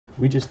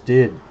We just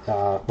did,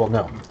 well,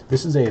 no,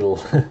 this is a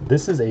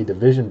this is a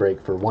division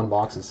break for one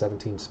box of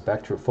 17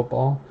 Spectra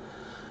football.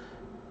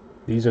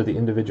 These are the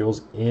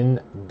individuals in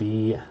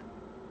the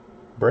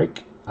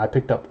break. I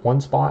picked up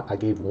one spot. I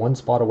gave one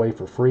spot away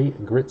for free.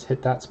 Grits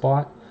hit that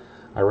spot.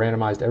 I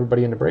randomized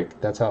everybody in the break.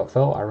 That's how it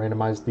fell. I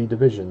randomized the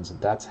divisions.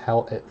 That's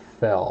how it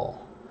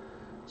fell.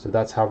 So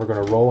that's how we're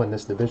going to roll in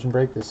this division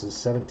break. This is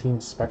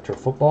 17 Spectra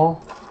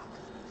football.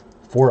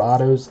 4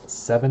 autos,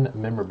 7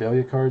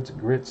 memorabilia cards.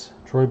 Grits,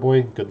 Troy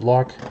Boy, good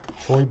luck.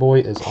 Troy Boy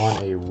is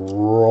on a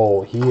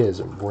roll. He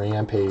is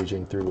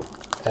rampaging through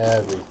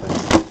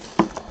everything.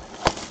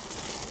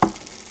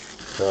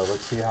 So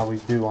let's see how we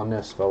do on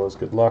this, fellas.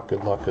 Good luck,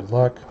 good luck, good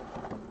luck.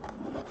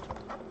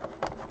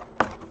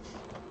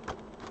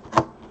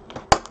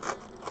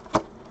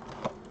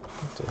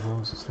 What the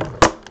hell is this thing?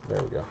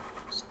 There we go.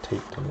 It's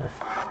taped in there.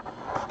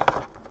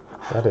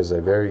 That is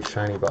a very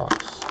shiny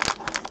box.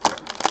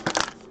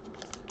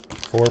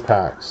 4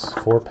 packs.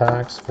 4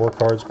 packs, 4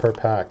 cards per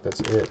pack. That's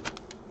it.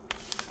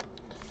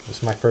 This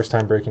is my first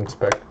time breaking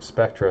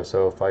Spectra,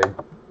 so if I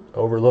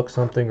overlook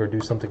something or do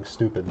something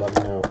stupid, let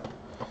me know.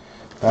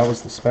 That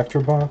was the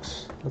Spectra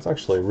box. That's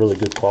actually a really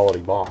good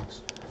quality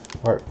box.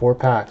 Alright, 4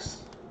 packs.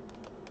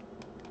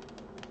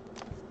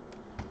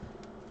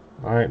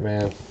 Alright,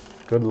 man.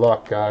 Good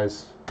luck,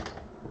 guys.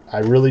 I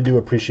really do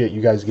appreciate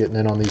you guys getting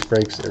in on these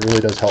breaks. It really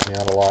does help me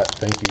out a lot.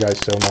 Thank you guys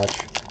so much.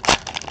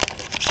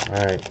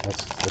 Alright,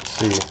 let's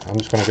see. I'm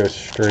just going to go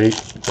straight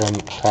from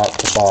top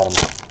to bottom.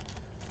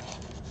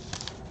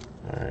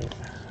 Alright.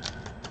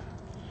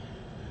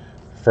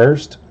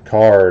 First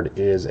card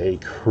is a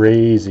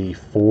crazy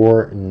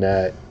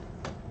 4-net.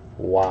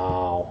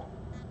 Wow.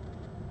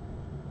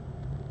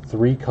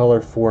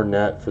 3-color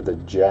 4-net for the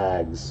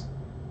Jags.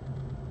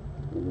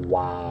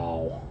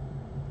 Wow.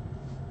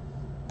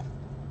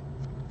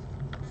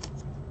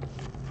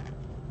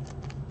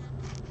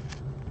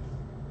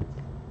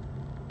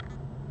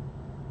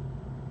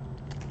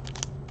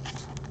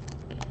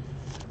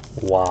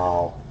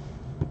 Wow.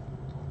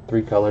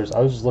 3 colors. I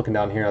was just looking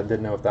down here. I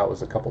didn't know if that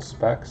was a couple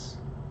specs.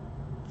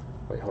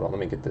 Wait, hold on. Let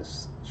me get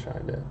this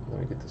shined in.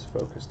 Let me get this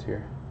focused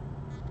here.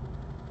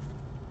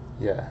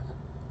 Yeah.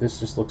 This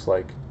just looks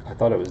like, I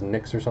thought it was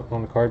nicks or something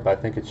on the card, but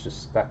I think it's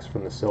just specks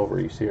from the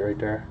silver. You see it right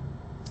there?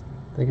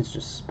 I think it's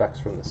just specks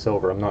from the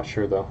silver. I'm not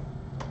sure though.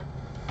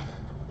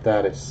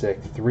 That is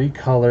sick.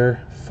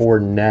 3-color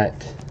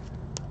 4-net.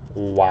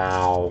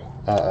 Wow.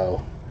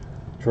 Uh-oh.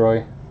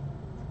 Troy,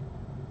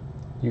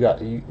 you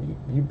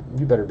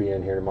better be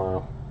in here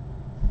tomorrow.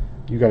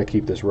 You got to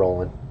keep this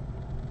rolling.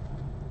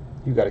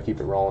 You got to keep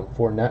it rolling.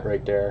 4-net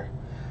right there.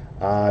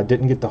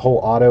 Didn't get the whole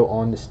auto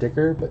on the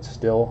sticker, but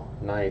still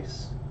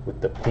nice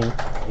with the pink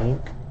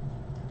ink.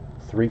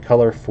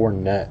 3-color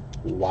 4-net.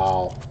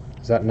 Wow.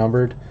 Is that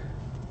numbered?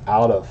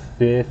 Out of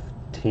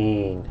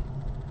 15.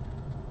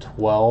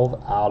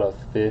 12 out of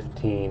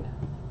 15.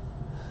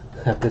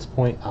 At this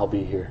point, I'll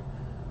be here.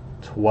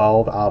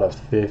 12 out of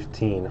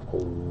 15.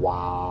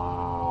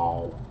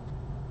 Wow.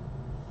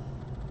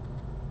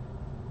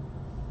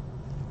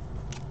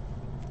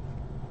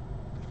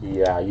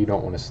 Yeah, you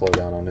don't want to slow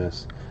down on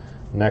this.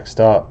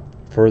 Next up,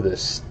 for the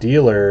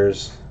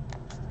Steelers,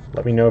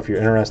 let me know if you're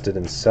interested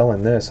in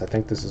selling this. I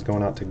think this is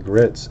going out to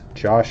Grits.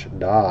 Josh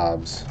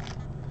Dobbs.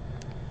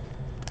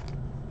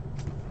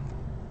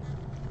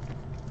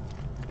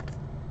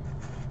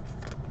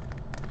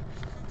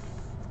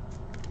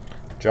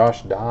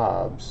 Josh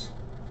Dobbs.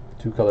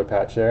 2-color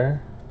patch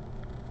there.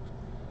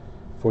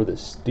 For the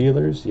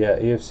Steelers, yeah,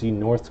 AFC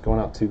North's going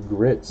out to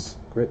Grits.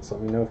 Grits,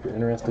 let me know if you're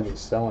interested in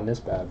selling this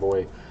bad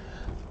boy.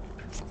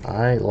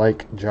 I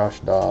like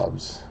Josh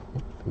Dobbs.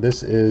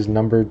 This is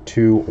numbered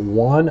to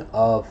 1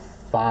 of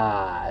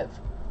 5.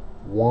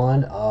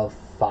 1 of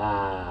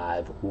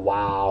 5.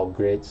 Wow,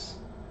 Grits.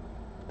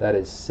 That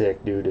is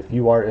sick, dude. If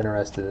you are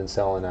interested in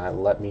selling that,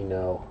 let me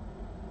know.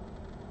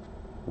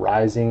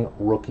 Rising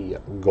Rookie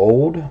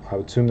Gold. I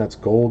would assume that's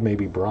gold,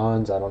 maybe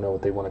bronze. I don't know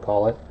what they want to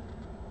call it.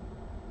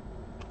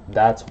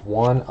 That's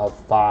 1 of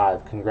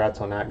 5. Congrats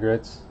on that,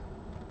 Grits.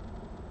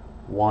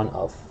 1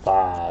 of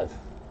 5.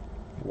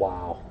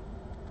 Wow.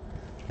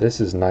 This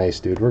is nice,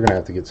 dude. We're going to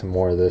have to get some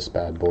more of this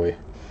bad boy.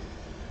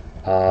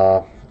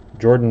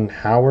 Jordan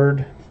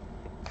Howard.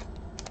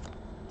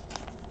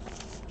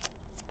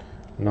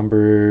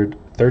 Numbered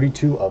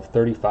 32 of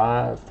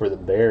 35 for the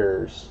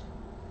Bears.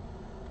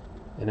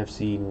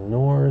 NFC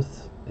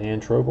North and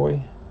Troy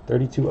Boy.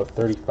 32 of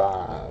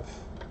 35.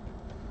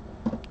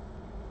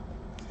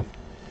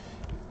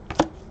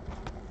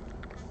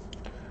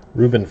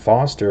 Reuben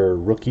Foster,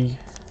 rookie.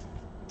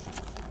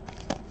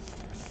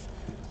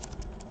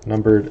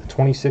 Numbered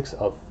 26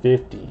 of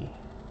 50.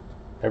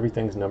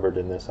 Everything's numbered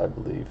in this, I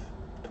believe.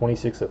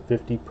 26 of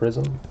 50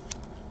 Prism.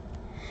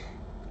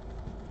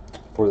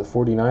 For the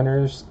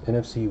 49ers,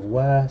 NFC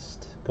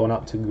West, going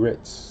out to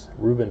Grits.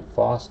 Reuben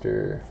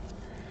Foster.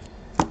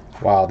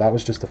 Wow, that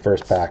was just the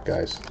first pack,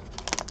 guys.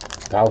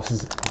 That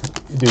was,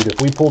 dude,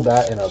 if we pulled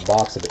that in a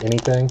box of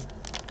anything,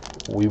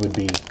 we would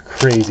be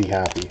crazy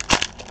happy.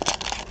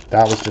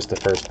 That was just the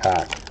first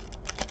pack.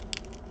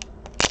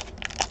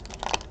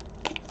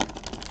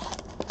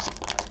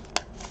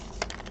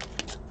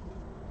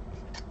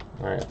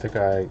 Alright, I think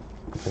I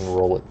can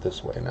roll it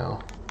this way now.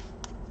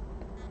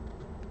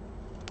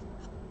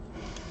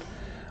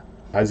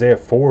 Isaiah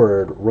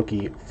Ford,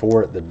 rookie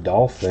for the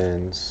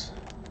Dolphins.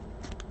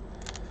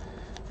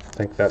 I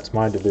think that's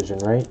my division,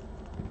 right?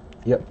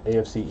 Yep,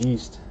 AFC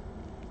East.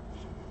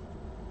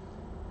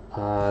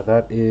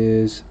 That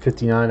is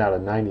 59 out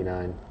of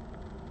 99.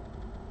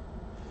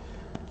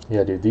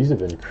 Yeah, dude, these have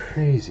been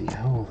crazy.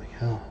 Holy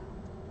hell.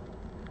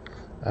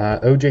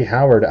 O.J.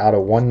 Howard out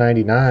of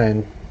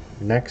 199.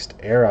 Next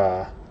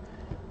era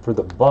for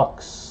the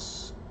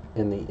Bucks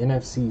in the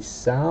NFC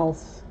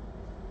South.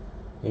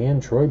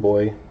 And Troy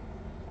Boy.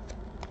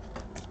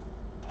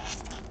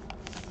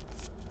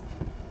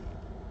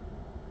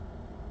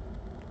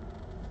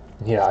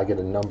 Yeah, I get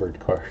a numbered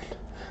card.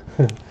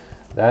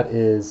 That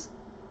is...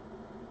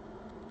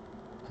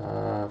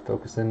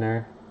 focus in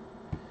there.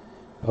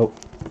 Oh,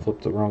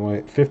 flipped the wrong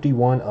way.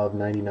 51 of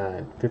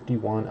 99.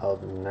 51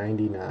 of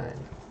 99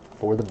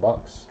 for the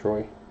Bucks,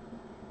 Troy.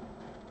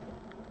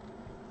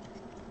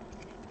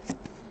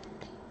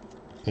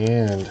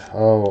 And,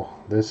 oh,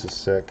 this is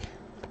sick.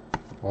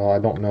 Well, I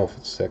don't know if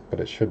it's sick, but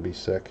it should be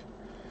sick.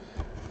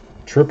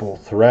 Triple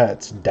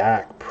threats,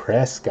 Dak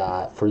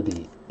Prescott for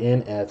the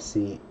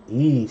NFC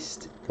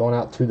East. Going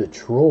out to the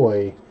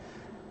Troy.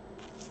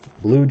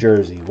 Blue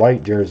jersey,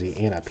 white jersey,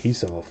 and a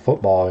piece of a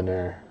football in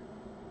there.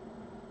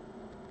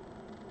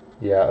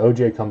 Yeah,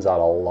 OJ comes out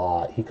a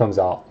lot. He comes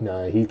out in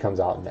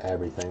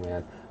everything,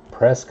 man.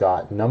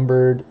 Prescott,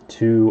 numbered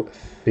to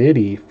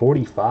 50,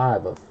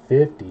 45 of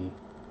 50.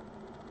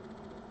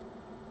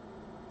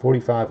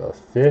 45 of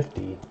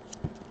 50.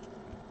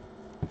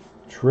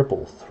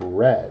 Triple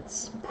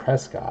threats.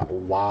 Prescott,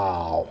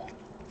 wow.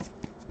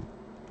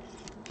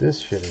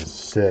 This shit is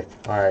sick.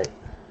 All right.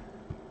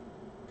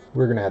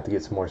 We're going to have to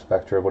get some more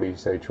Spectra. What do you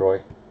say,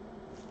 Troy?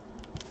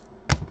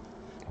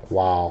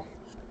 Wow.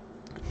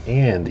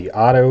 And the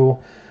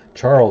auto,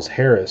 Charles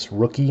Harris,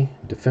 rookie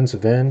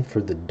defensive end for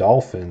the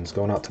Dolphins.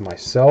 Going out to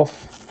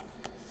myself.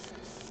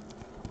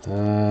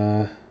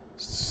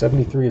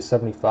 73 is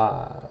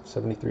 75.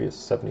 73 is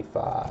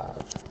 75.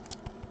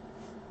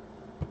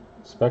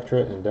 Spectra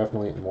and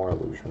definitely more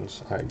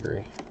illusions. I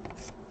agree.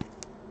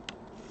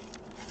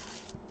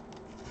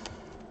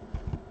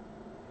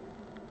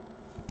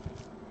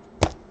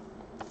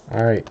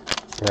 All right,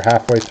 we're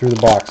halfway through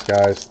the box,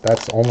 guys.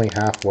 That's only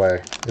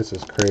halfway. This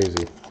is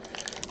crazy.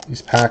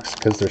 These packs,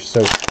 because they're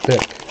so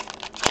thick,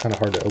 kind of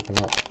hard to open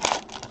up.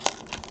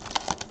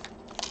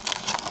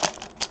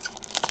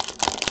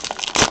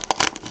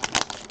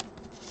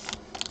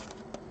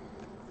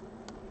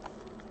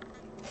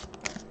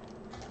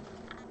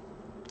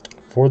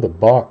 For the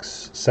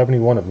Bucks,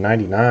 71 of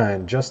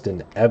 99,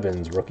 Justin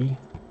Evans, rookie.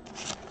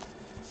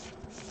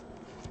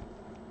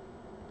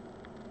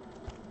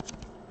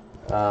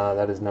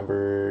 That is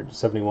numbered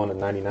 71 of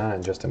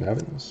 99, Justin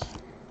Evans.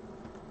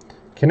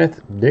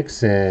 Kenneth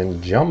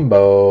Dixon,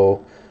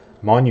 jumbo,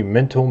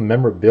 monumental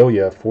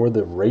memorabilia for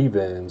the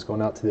Ravens,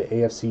 going out to the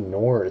AFC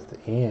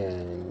North,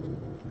 and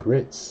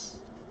Grits.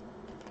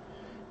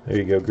 There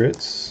you go,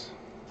 Grits.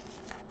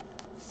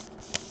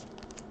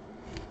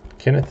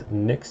 Kenneth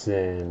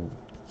Nixon,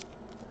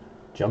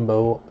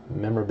 jumbo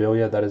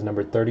memorabilia, that is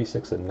number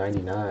 36 of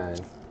 99.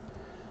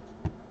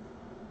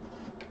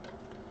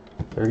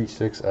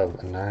 36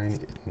 of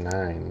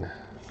 99.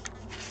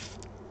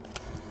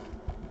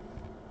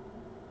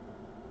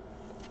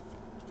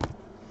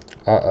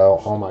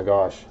 Uh-oh. Oh my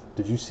gosh.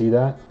 Did you see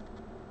that?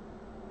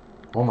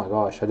 Oh my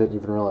gosh. I didn't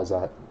even realize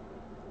that.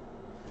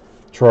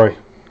 Troy.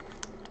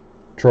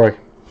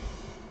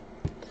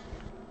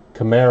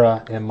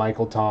 Kamara and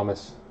Michael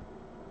Thomas.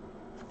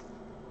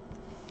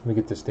 Let me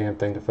get this damn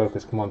thing to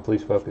focus. Come on,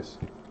 please focus.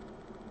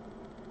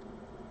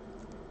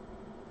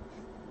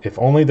 If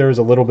only there was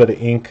a little bit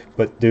of ink,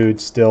 but dude,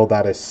 still,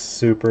 that is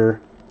super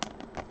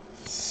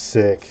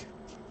sick.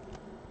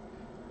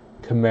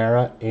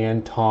 Kamara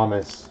and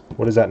Thomas.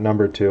 What is that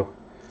number to?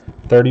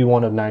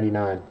 31 of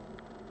 99.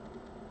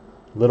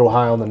 Little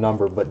high on the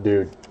number, but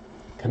dude,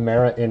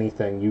 Kamara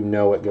anything, you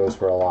know it goes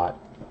for a lot.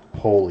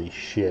 Holy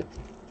shit.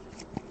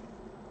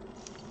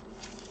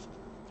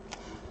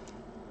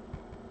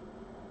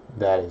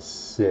 That is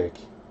sick.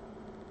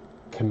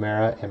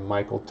 Kamara and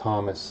Michael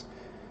Thomas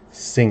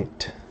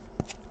synced.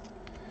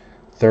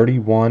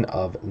 31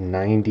 of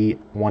 90,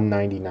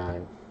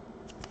 199.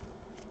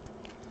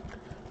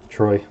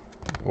 Troy,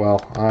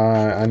 well,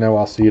 I know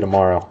I'll see you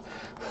tomorrow.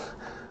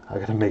 I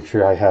gotta make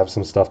sure I have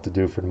some stuff to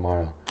do for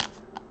tomorrow.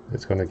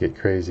 It's gonna get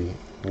crazy.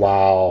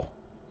 Wow.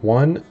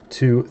 1,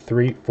 2,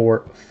 3,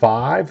 4,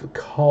 5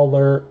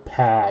 color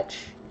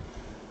patch.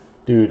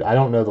 Dude, I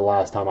don't know the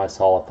last time I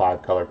saw a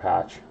 5 color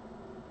patch.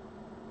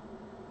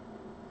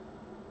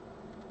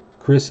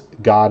 Chris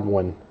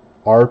Godwin,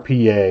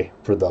 RPA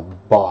for the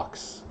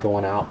Bucks,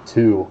 going out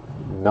to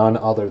none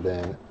other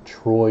than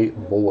Troy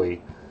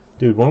Boy.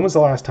 Dude, when was the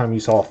last time you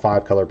saw a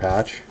 5 color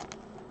patch?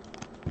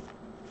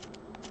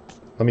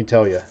 Let me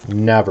tell you,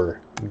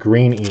 never.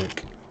 Green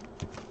ink.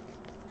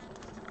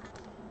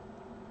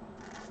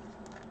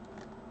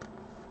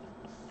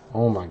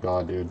 Oh my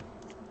god, dude.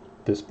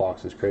 This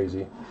box is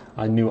crazy.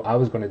 I knew I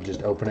was going to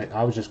just open it.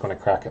 I was just going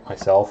to crack it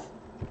myself.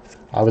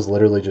 I was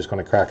literally just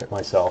going to crack it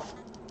myself.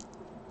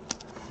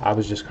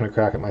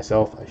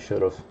 I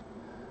should have.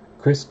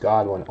 Chris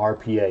Godwin,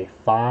 RPA,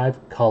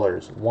 5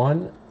 colors.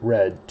 1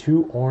 red,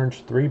 2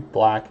 orange, 3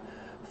 black,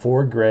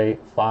 4 gray,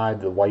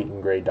 5 the white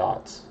and gray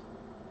dots.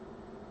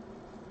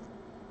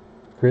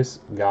 Chris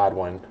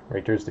Godwin.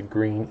 Right there's the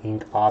green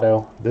ink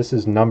auto. This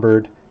is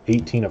numbered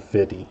 18 of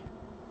 50.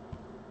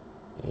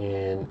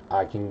 And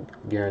I can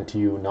guarantee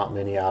you not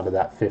many out of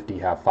that 50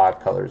 have 5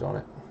 colors on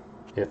it,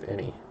 if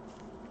any.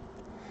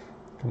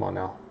 Come on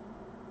now.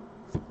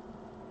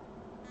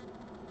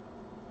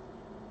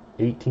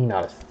 18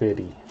 out of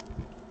 50.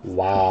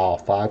 Wow,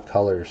 5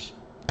 colors.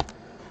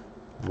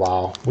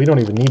 Wow. We don't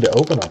even need to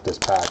open up this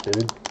pack,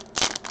 dude.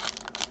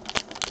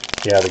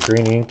 Yeah, the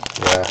green ink.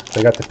 Yeah,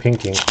 they got the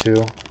pink ink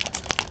too.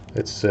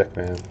 It's sick,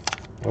 man.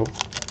 Oh.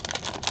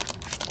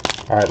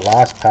 Alright,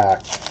 last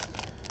pack.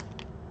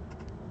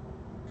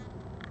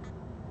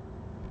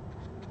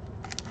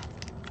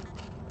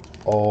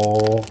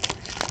 Oh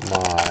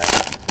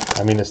my.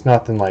 I mean, it's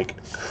nothing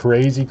like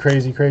crazy,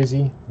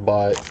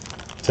 but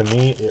to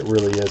me, it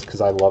really is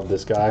because I love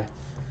this guy.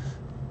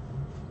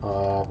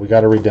 We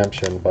got a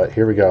redemption, but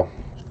here we go.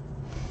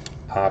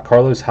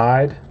 Carlos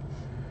Hyde,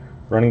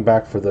 running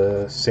back for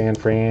the San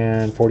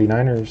Fran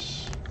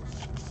 49ers.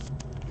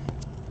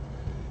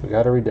 We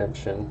got a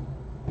redemption.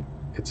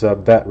 It's a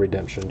vet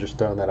redemption, just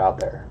throwing that out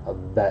there. A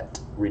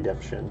vet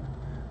redemption.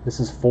 This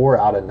is 4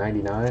 out of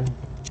 99.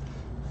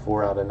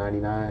 4 out of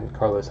 99.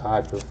 Carlos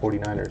Hyde for the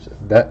 49ers.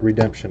 Vet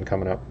redemption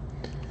coming up.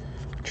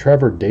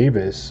 Trevor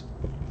Davis,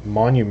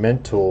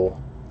 monumental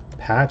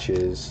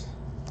patches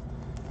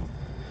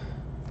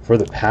for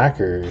the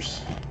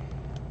Packers.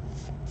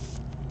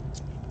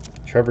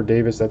 Trevor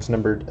Davis, that's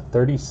numbered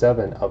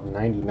 37 of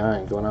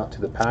 99, going out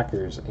to the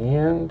Packers.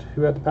 And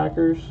who had the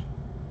Packers?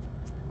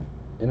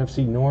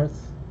 NFC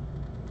North.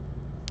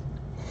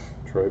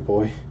 Troy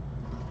boy.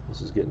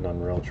 This is getting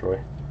unreal, Troy.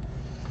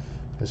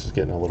 This is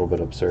getting a little bit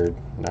absurd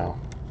now.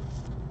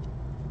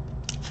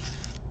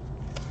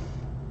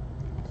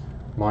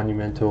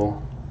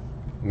 Monumental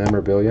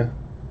memorabilia.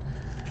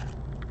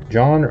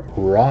 John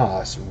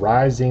Ross,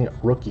 Rising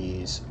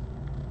Rookies.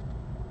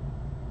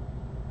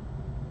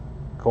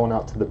 Going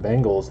out to the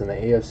Bengals in the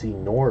AFC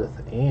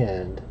North.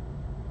 And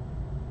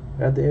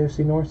at the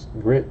AFC North,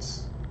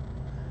 Grits.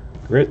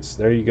 Grits,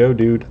 there you go,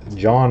 dude.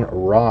 John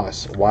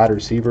Ross, wide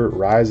receiver,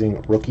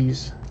 Rising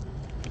Rookies.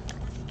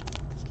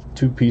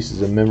 2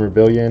 pieces of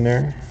memorabilia in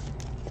there.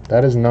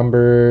 That is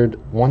numbered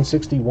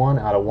 161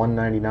 out of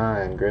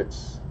 199,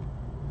 Grits.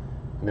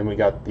 And then we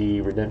got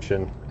the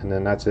redemption, and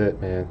then that's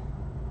it, man.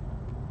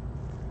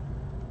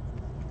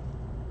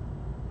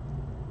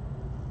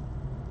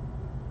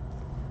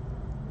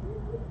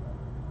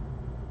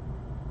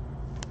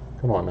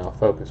 Come on now,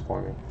 focus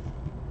for me.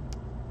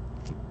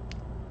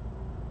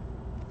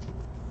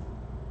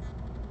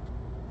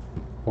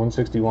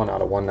 $161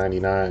 out of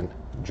 199.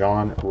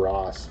 John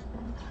Ross.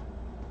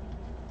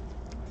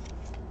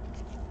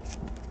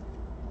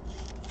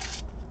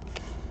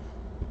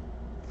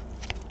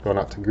 Going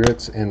out to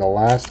Grits, and the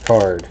last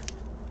card.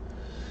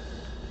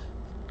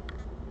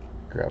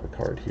 Grab a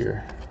card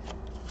here.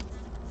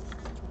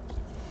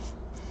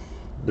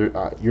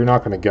 You're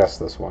not going to guess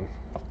this one.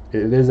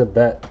 It is a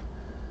bet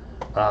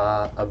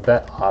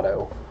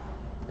auto.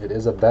 It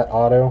is a bet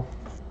auto.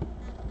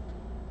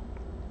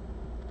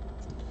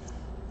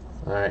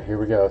 All right, here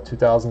we go.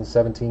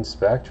 2017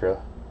 Spectra.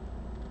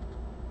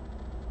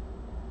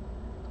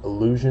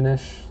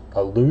 Illusionist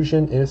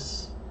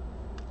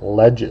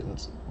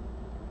Legends.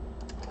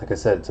 Like I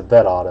said, it's a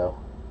bet auto.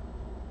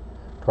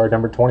 Card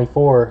number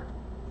 24.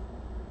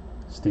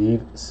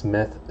 Steve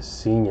Smith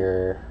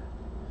Sr.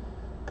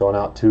 Going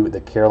out to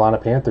the Carolina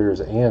Panthers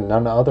and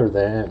none other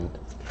than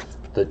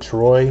the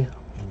Troy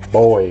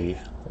boy.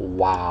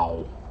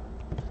 Wow.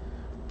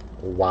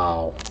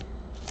 Wow.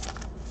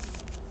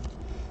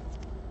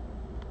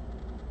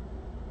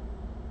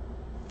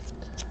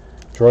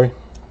 Troy,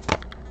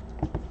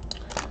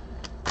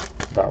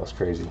 that was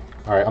crazy.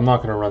 All right, I'm not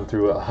going to run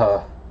through.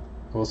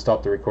 We'll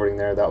stop the recording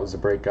there. That was a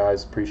break,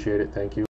 guys. Appreciate it. Thank you.